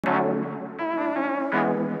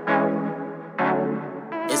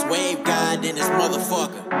wave god in this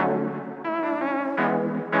motherfucker.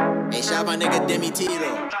 Hey, shout my nigga Demi Tito.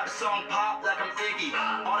 Got the song pop like I'm Iggy.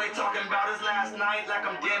 All they talking about is last night like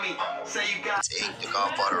I'm Demi. Say you got It's Ink, the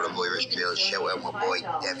godfather of the voyeurs Bill show, and my boy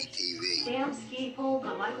Demi TV. Damn ski pole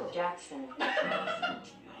for Michael Jackson.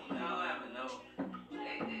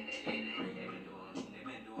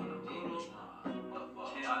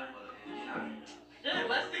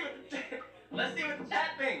 Let's see what the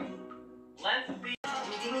chat thinks. Let's see.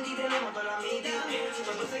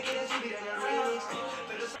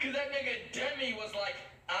 Cause that nigga Demi was like,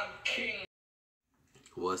 I'm king.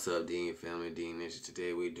 What's up, Dean family? Dean Nation.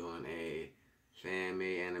 Today we're doing a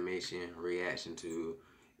fan-made animation reaction to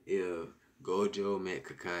if Gojo met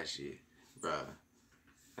Kakashi. Bruh,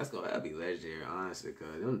 that'd be legendary, honestly,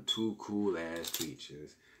 cause them two cool ass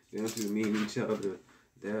teachers, them two meeting each other,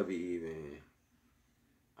 that'd be even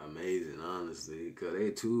amazing, honestly, cause they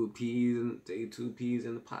two peas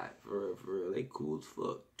in the pot, for real. They cool as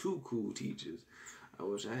fuck. Two cool teachers. I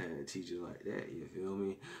wish I had teachers like that, you feel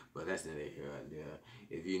me? But that's neither here nor there.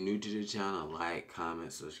 If you're new to the channel, like,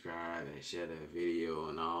 comment, subscribe, and share the video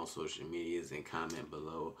on all social medias, and comment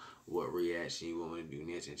below what reaction you want me to do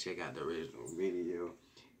next, and check out the original video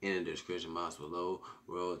in the description box below.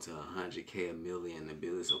 Road to 100K, a million, and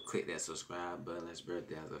billion. So click that subscribe button. Let's birth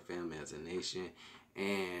that as a family, as a nation.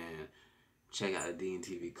 And check out the Dean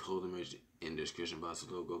TV clothing merch in the description box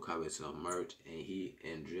below. Go copy some merch and heat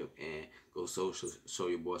and drip, and go show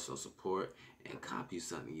your boy some support and copy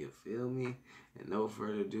something, you feel me? And no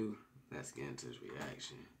further ado, let's get into this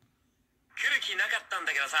reaction.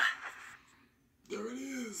 There it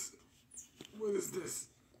is. What is this?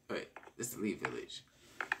 Wait, this is the Lee Village.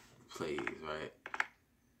 Please, right?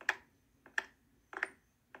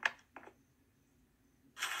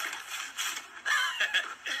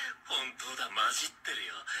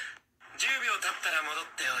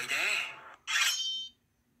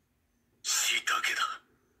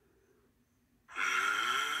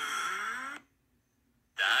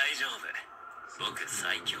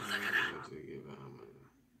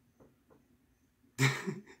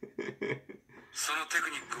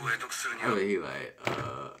 I mean, he like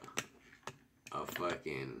a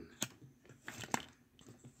fucking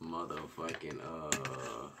motherfucking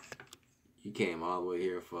he came all the way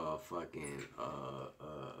here for a fucking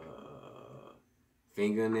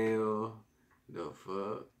fingernail. The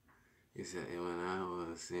fuck? He said, and when I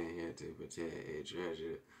was sent here to protect a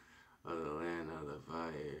treasure of the land of the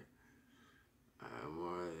fire,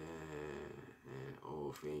 more than an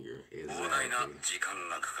old finger. Exactly.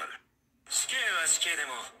 死刑は死刑で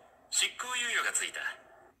も執行猶予がついた。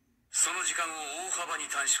その時間を大幅に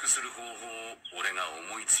短縮する方法を俺が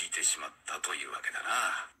思いついてしまったというわけだ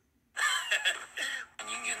な。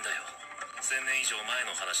人間だよ。1000年以上前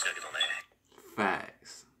の話だけどね。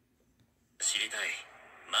Facts. 知りたい。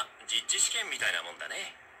ま、実地試験みたいなもんだ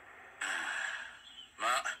ね。ま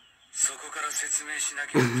あ、そこから説明しな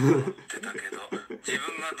きゃと思ってたけど、自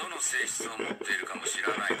分がどの性質を持っているかも知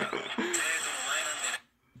らないだろう。程度の前なんでね。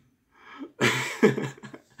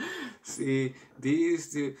See, these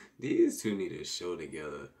two need to show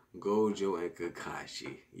together. Gojo and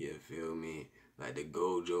Kakashi, you feel me? Like the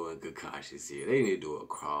Gojo and Kakashi series. They need to do a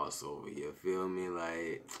crossover, you feel me?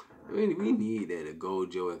 Like, we need that, the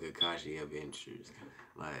Gojo and Kakashi adventures.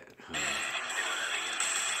 Like,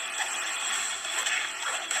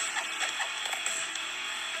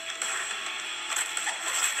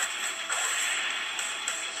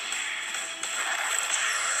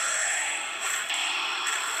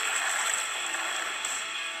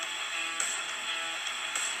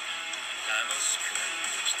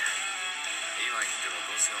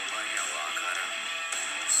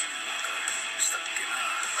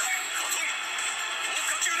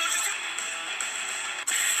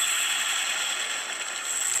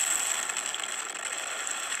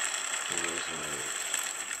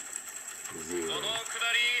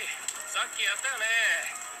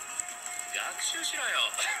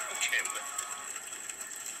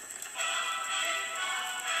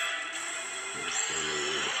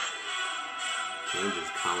 can you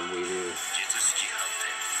just come with this?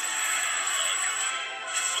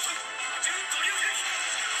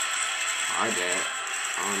 Hard that.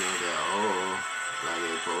 I don't know that all like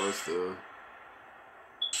they supposed to.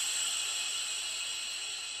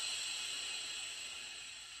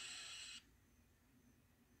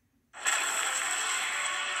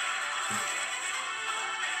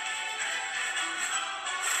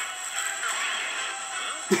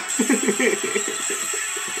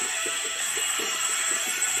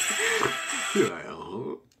 You're like,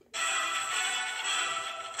 oh.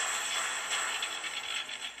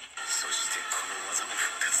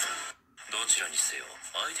 せよ。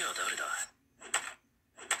相手は誰だ？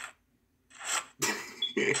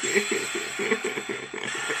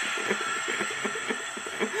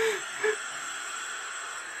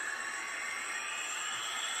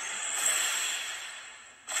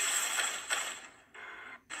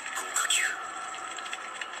豪華級。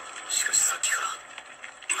しかしさっきから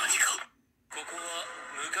何か。ここは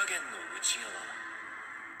無加減の内側。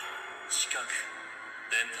視覚、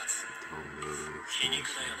伝達、皮肉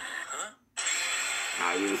だよね。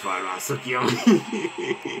I use fight around Sukiyomi.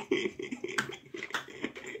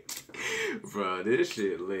 Bro, this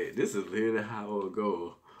shit lit. This is literally how it would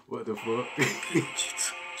go. What the fuck?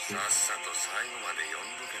 さっさと最後まで読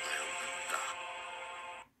んどけばよかっ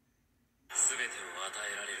た。すべてを与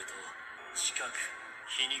えられると視覚、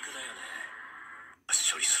皮肉だよね。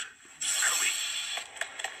処理する。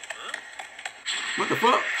What the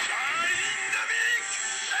fuck?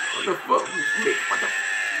 What the fuck? What the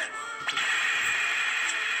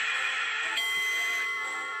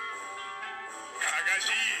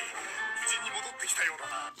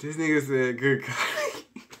This nigga said good God.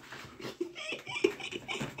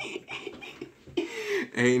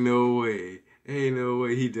 Ain't no way. Ain't no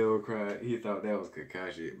way he double cried. He thought that was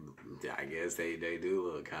Kakashi. I guess they do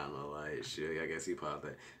look kind of like shit. I guess he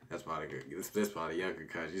probably that's probably young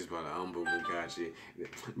Kakashi. He's probably humble Kakashi.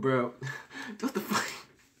 Bro, what the fuck?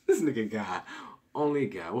 This nigga guy, only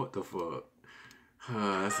guy. What the fuck?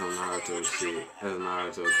 That's some Naruto shit. That's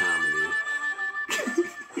Naruto comedy.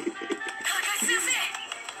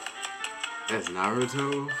 That's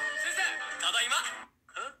Naruto?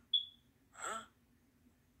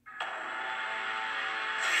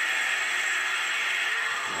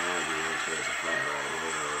 That'd be interesting fight right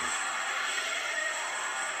here.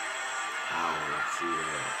 I wanna see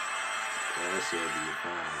that. That should be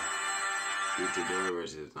fine. Itadori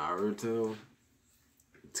versus Naruto.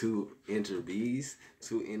 Two inner beasts,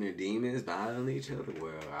 two inner demons battling each other.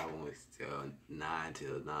 Well, I won't tell 9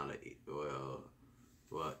 till 9.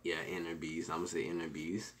 Well, yeah, inner beasts. I'm gonna say inner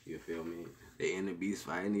beasts. You feel me? The inner beasts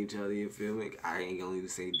fighting each other. You feel me? I ain't gonna even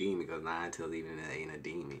say demon because 9 tails even ain't a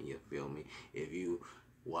demon. You feel me? If you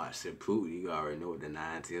watch the Pooh, you already know what the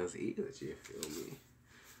 9 tails is. You feel me?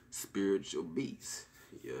 Spiritual beasts.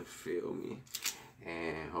 You feel me?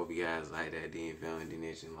 And hope you guys like that. Then family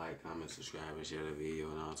donation, like, comment, subscribe, and share the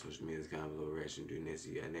video on all social media. Comment below, reaction, do this.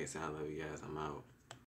 See you guys next time. Love you guys. I'm out.